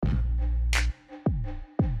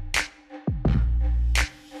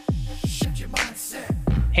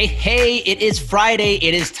Hey, it is Friday.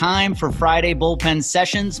 It is time for Friday Bullpen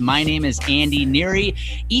Sessions. My name is Andy Neary.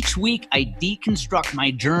 Each week, I deconstruct my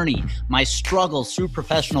journey, my struggles through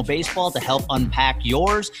professional baseball to help unpack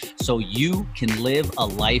yours so you can live a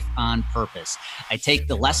life on purpose. I take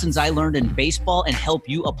the lessons I learned in baseball and help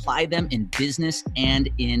you apply them in business and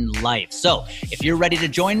in life. So if you're ready to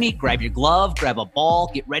join me, grab your glove, grab a ball,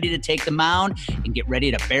 get ready to take the mound, and get ready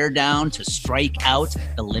to bear down to strike out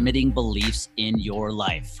the limiting beliefs in your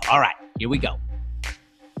life. All right, here we go.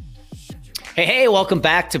 Hey, welcome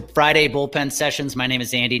back to Friday Bullpen Sessions. My name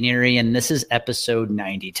is Andy Neary, and this is episode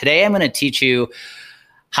 90. Today, I'm going to teach you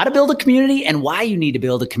how to build a community and why you need to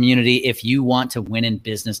build a community if you want to win in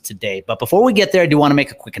business today. But before we get there, I do want to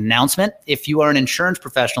make a quick announcement. If you are an insurance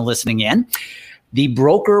professional listening in, the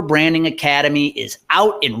Broker Branding Academy is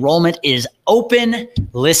out. Enrollment is open.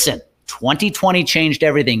 Listen, 2020 changed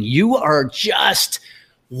everything. You are just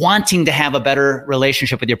wanting to have a better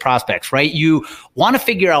relationship with your prospects, right? You want to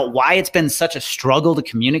figure out why it's been such a struggle to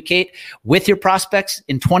communicate with your prospects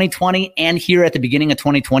in 2020 and here at the beginning of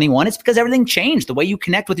 2021. It's because everything changed. The way you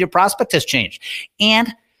connect with your prospect has changed. And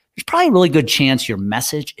there's probably a really good chance your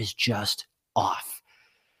message is just off.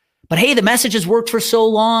 But hey, the message has worked for so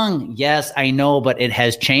long. Yes, I know, but it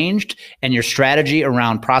has changed. And your strategy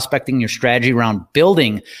around prospecting, your strategy around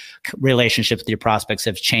building relationships with your prospects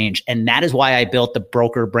have changed. And that is why I built the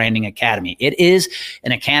Broker Branding Academy. It is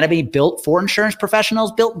an academy built for insurance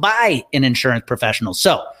professionals, built by an insurance professional.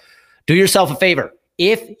 So do yourself a favor.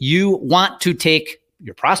 If you want to take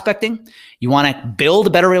your prospecting, you want to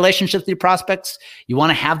build better relationships with your prospects, you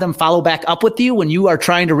want to have them follow back up with you when you are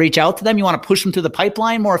trying to reach out to them, you want to push them through the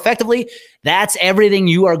pipeline more effectively, that's everything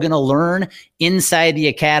you are going to learn inside the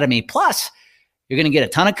academy. Plus, you're going to get a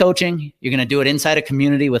ton of coaching. You're going to do it inside a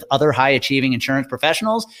community with other high-achieving insurance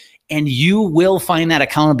professionals, and you will find that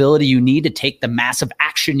accountability you need to take the massive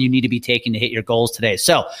action you need to be taking to hit your goals today.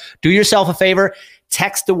 So do yourself a favor.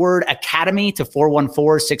 Text the word Academy to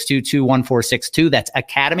 414-622-1462. That's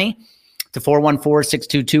Academy to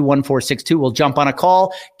 414-622-1462. We'll jump on a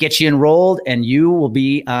call, get you enrolled, and you will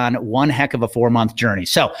be on one heck of a 4-month journey.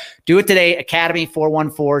 So do it today. Academy,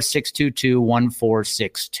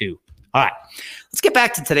 414-622-1462. All right, let's get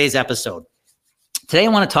back to today's episode. Today I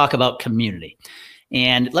want to talk about community.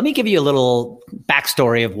 And let me give you a little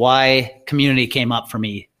backstory of why community came up for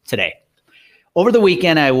me today. Over the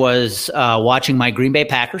weekend, I was watching my Green Bay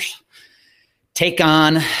Packers take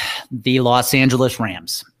on the Los Angeles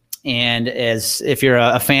Rams. And as if you're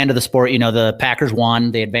a fan of the sport, you know the Packers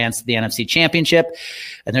won. They advanced to the NFC Championship,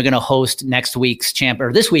 and they're going to host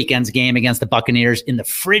this weekend's game against the Buccaneers in the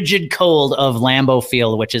frigid cold of Lambeau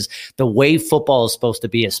Field, which is the way football is supposed to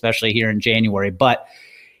be, especially here in January. But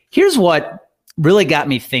here's what really got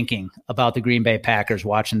me thinking about the Green Bay Packers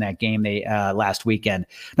watching that game last weekend.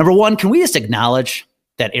 Number one, can we just acknowledge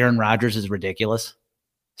that Aaron Rodgers is ridiculous?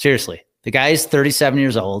 Seriously, the guy is 37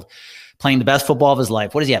 years old, playing the best football of his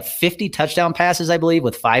life. What does he have? 50 touchdown passes, I believe,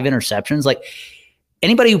 with 5 interceptions. Like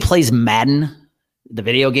anybody who plays Madden, the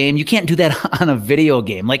video game, you can't do that on a video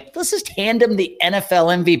game. Like, let's just hand him the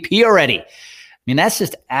NFL MVP already. I mean, that's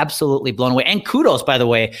just absolutely blown away. And kudos, by the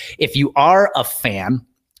way, if you are a fan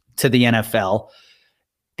to the NFL,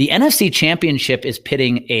 the NFC Championship is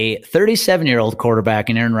pitting a 37-year-old quarterback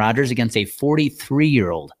in Aaron Rodgers against a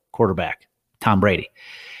 43-year-old quarterback, Tom Brady.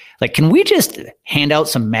 Like, can we just hand out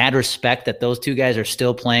some mad respect that those two guys are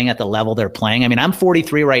still playing at the level they're playing? I mean, I'm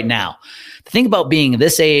 43 right now. Think about being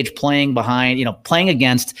this age, playing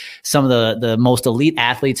against some of the most elite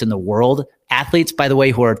athletes in the world. Athletes, by the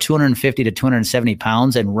way, who are 250 to 270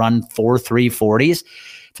 pounds and run 4.3 40s.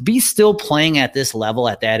 To be still playing at this level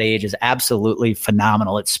at that age is absolutely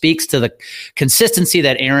phenomenal. It speaks to the consistency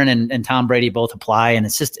that Aaron and Tom Brady both apply, and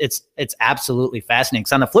it's absolutely fascinating.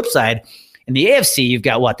 So on the flip side, in the AFC, you've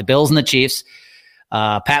got the Bills and the Chiefs,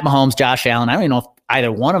 Pat Mahomes, Josh Allen. I don't even know if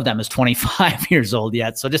either one of them is 25 years old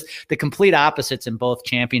yet. So just the complete opposites in both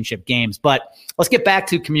championship games. But let's get back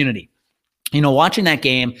to community. You know, watching that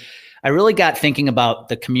game, I really got thinking about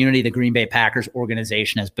the community the Green Bay Packers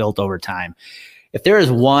organization has built over time. If there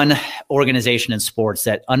is one organization in sports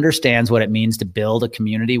that understands what it means to build a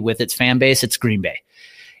community with its fan base, it's Green Bay.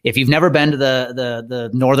 If you've never been to the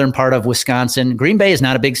northern part of Wisconsin, Green Bay is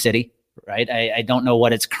not a big city, right? I don't know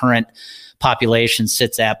what its current population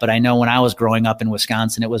sits at, but I know when I was growing up in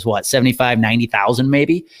Wisconsin, it was 75, 90,000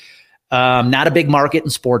 maybe. Not a big market in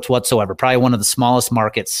sports whatsoever, probably one of the smallest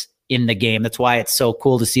markets in the game. That's why it's so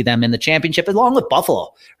cool to see them in the championship along with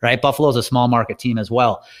Buffalo, right? Buffalo is a small market team as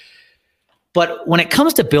well. But when it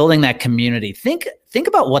comes to building that community, think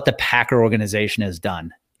about what the Packer organization has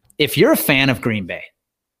done. If you're a fan of Green Bay,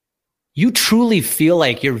 you truly feel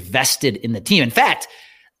like you're vested in the team. In fact,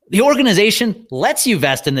 the organization lets you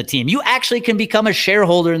vest in the team. You actually can become a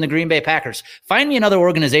shareholder in the Green Bay Packers. Find me another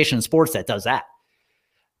organization in sports that does that.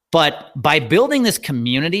 But by building this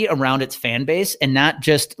community around its fan base and not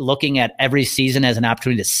just looking at every season as an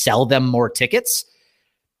opportunity to sell them more tickets,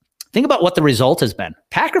 think about what the result has been.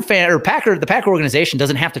 The Packer organization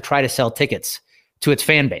doesn't have to try to sell tickets to its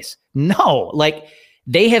fan base. No, like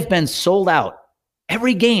they have been sold out.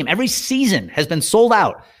 Every game, every season has been sold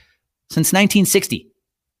out since 1960.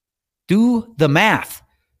 Do the math.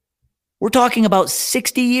 We're talking about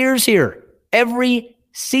 60 years here. Every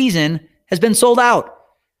season has been sold out.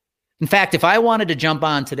 In fact, if I wanted to jump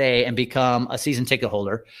on today and become a season ticket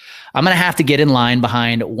holder, I'm going to have to get in line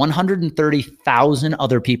behind 130,000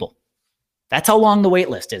 other people. That's how long the wait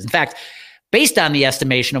list is. In fact, based on the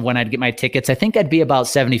estimation of when I'd get my tickets, I think I'd be about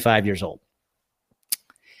 75 years old.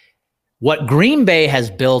 What Green Bay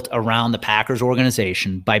has built around the Packers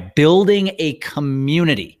organization by building a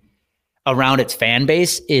community around its fan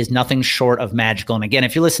base is nothing short of magical. And again,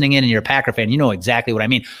 if you're listening in and you're a Packer fan, you know exactly what I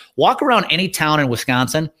mean. Walk around any town in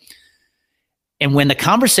Wisconsin, and when the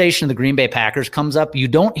conversation of the Green Bay Packers comes up, you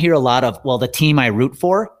don't hear a lot of, well, the team I root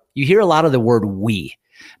for. You hear a lot of the word we.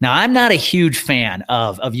 Now, I'm not a huge fan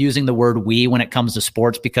of using the word we when it comes to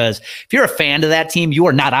sports, because if you're a fan of that team, you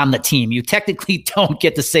are not on the team. You technically don't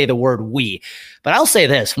get to say the word we. But I'll say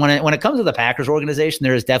this, when it comes to the Packers organization,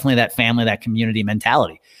 there is definitely that family, that community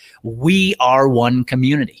mentality. We are one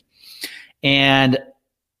community. And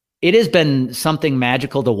it has been something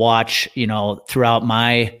magical to watch, throughout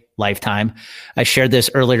my lifetime. I shared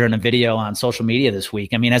this earlier in a video on social media this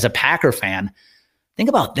week. I mean, as a Packer fan, think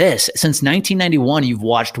about this. Since 1991, you've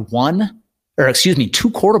watched two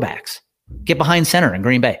quarterbacks get behind center in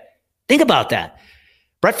Green Bay. Think about that.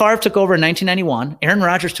 Brett Favre took over in 1991. Aaron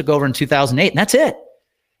Rodgers took over in 2008, and that's it.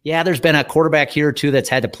 Yeah, there's been a quarterback here or two that's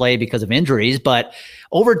had to play because of injuries, but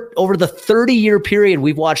over the 30-year period,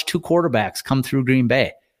 we've watched two quarterbacks come through Green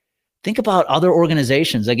Bay. Think about other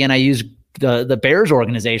organizations. Again, I use the Bears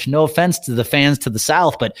organization. No offense to the fans to the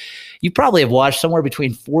South, but you probably have watched somewhere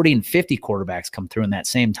between 40 and 50 quarterbacks come through in that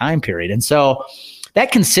same time period. And so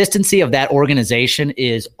that consistency of that organization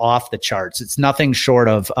is off the charts. It's nothing short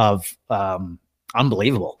of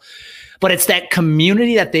unbelievable. But it's that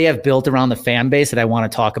community that they have built around the fan base that I want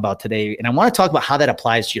to talk about today. And I want to talk about how that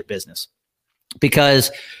applies to your business.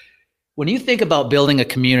 Because when you think about building a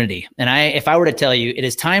community, and if I were to tell you, it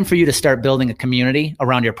is time for you to start building a community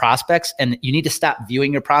around your prospects, and you need to stop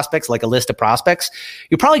viewing your prospects like a list of prospects,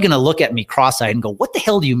 you're probably going to look at me cross-eyed and go, what the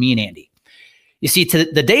hell do you mean, Andy? You see,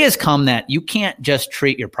 the day has come that you can't just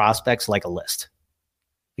treat your prospects like a list.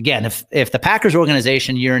 Again, if the Packers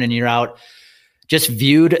organization year in and year out just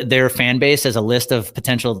viewed their fan base as a list of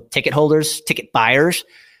potential ticket holders, ticket buyers,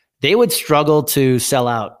 they would struggle to sell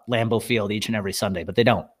out Lambeau Field each and every Sunday, but they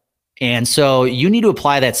don't. And so you need to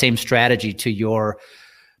apply that same strategy to your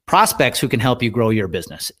prospects who can help you grow your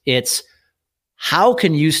business. It's how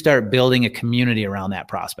can you start building a community around that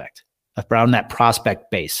prospect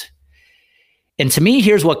base? And to me,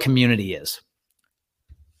 here's what community is.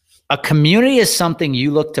 A community is something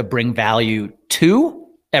you look to bring value to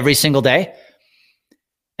every single day.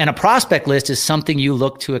 And a prospect list is something you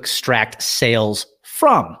look to extract sales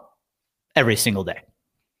from every single day.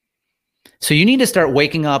 So you need to start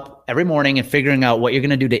waking up every morning and figuring out what you're going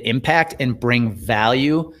to do to impact and bring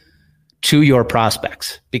value to your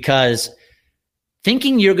prospects. Because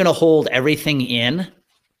thinking you're going to hold everything in,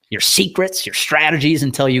 your secrets, your strategies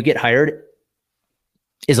until you get hired,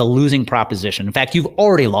 is a losing proposition. In fact, you've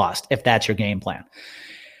already lost if that's your game plan.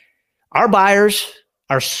 Our buyers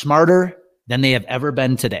are smarter than they have ever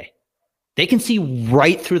been today. They can see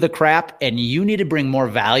right through the crap, and you need to bring more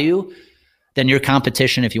value than your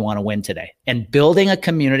competition if you want to win today. And building a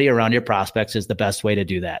community around your prospects is the best way to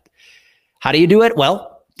do that. How do you do it?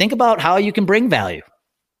 Well, think about how you can bring value.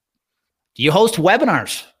 Do you host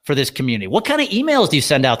webinars for this community? What kind of emails do you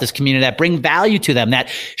send out this community that bring value to them, that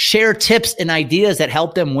share tips and ideas that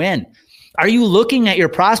help them win? Are you looking at your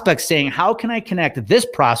prospects saying, how can I connect this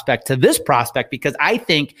prospect to this prospect because I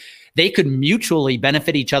think they could mutually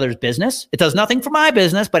benefit each other's business? It does nothing for my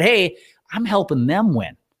business, but hey, I'm helping them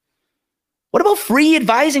win. What about free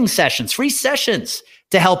advising sessions, free sessions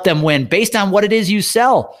to help them win based on what it is you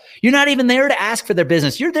sell? You're not even there to ask for their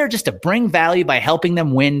business. You're there just to bring value by helping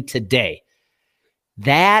them win today.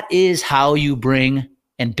 That is how you bring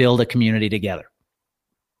and build a community together.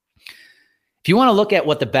 If you want to look at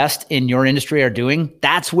what the best in your industry are doing,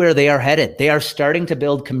 that's where they are headed. They are starting to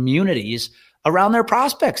build communities around their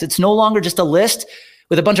prospects. It's no longer just a list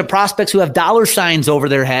with a bunch of prospects who have dollar signs over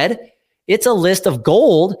their head. It's a list of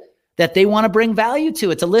gold that they want to bring value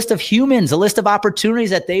to. It's a list of humans, a list of opportunities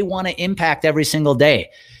that they want to impact every single day.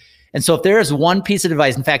 And so if there is one piece of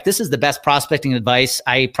advice, in fact, this is the best prospecting advice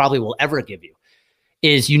I probably will ever give you,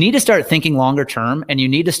 is you need to start thinking longer term, and you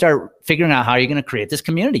need to start figuring out how you're going to create this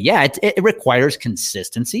community. Yeah, it requires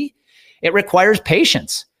consistency. It requires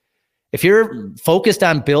patience. If you're focused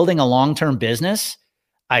on building a long-term business,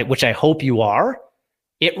 which I hope you are,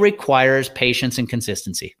 it requires patience and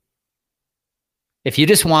consistency. If you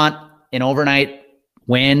just want an overnight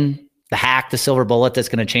win, the hack, the silver bullet that's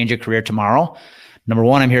going to change your career tomorrow, number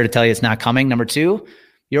one, I'm here to tell you it's not coming. Number two,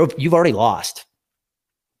 you've already lost.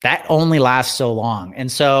 That only lasts so long.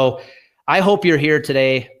 And so I hope you're here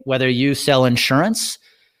today, whether you sell insurance,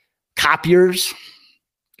 copiers,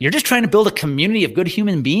 you're just trying to build a community of good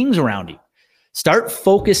human beings around you. Start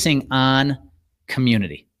focusing on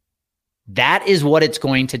community. That is what it's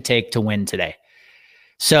going to take to win today.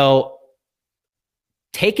 So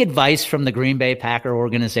take advice from the Green Bay Packer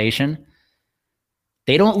organization.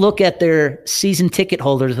 They don't look at their season ticket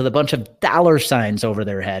holders with a bunch of dollar signs over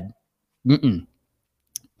their head.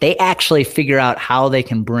 They actually figure out how they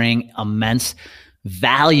can bring immense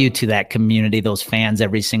value to that community, those fans,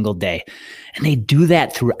 every single day. And they do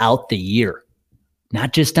that throughout the year,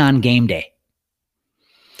 not just on game day.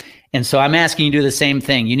 And so I'm asking you to do the same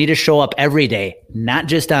thing. You need to show up every day, not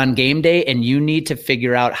just on game day, and you need to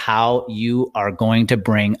figure out how you are going to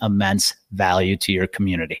bring immense value to your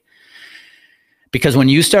community. Because when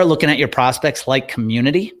you start looking at your prospects like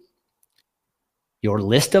community, your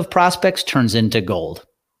list of prospects turns into gold.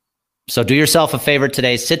 So do yourself a favor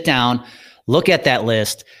today, sit down, look at that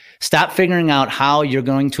list, stop figuring out how you're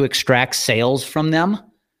going to extract sales from them.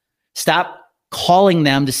 Stop calling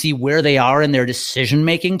them to see where they are in their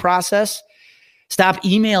decision-making process. Stop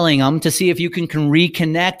emailing them to see if you can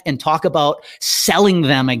reconnect and talk about selling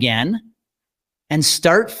them again. And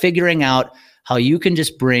start figuring out how you can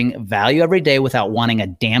just bring value every day without wanting a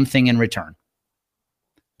damn thing in return.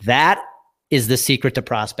 That is the secret to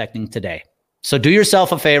prospecting today. So do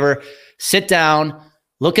yourself a favor, sit down,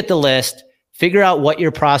 look at the list, figure out what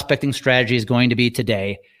your prospecting strategy is going to be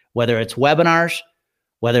today, whether it's webinars,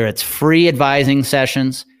 whether it's free advising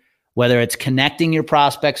sessions, whether it's connecting your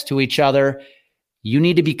prospects to each other. You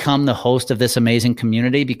need to become the host of this amazing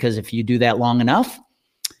community, because if you do that long enough,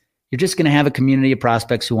 you're just going to have a community of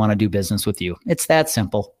prospects who want to do business with you. It's that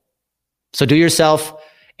simple. So do yourself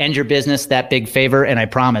and your business that big favor. And I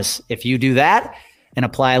promise, if you do that and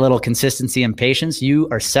apply a little consistency and patience, you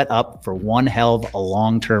are set up for one hell of a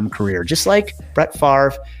long-term career, just like Brett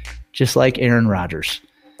Favre, just like Aaron Rodgers.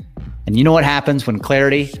 And you know what happens when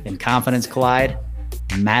clarity and confidence collide?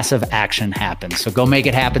 Massive action happens. So go make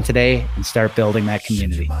it happen today and start building that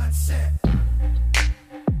community.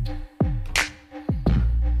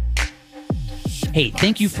 Hey,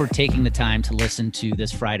 thank you for taking the time to listen to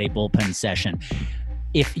this Friday bullpen session.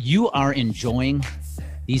 If you are enjoying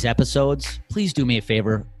these episodes, please do me a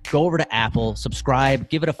favor. Go over to Apple, subscribe,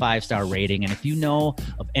 give it a 5-star rating. And if you know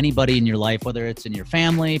of anybody in your life, whether it's in your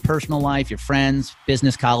family, personal life, your friends,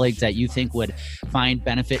 business colleagues that you think would find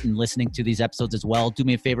benefit in listening to these episodes as well, do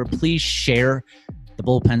me a favor. Please share the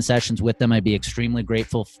bullpen sessions with them. I'd be extremely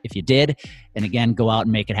grateful if you did. And again, go out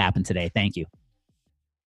and make it happen today. Thank you.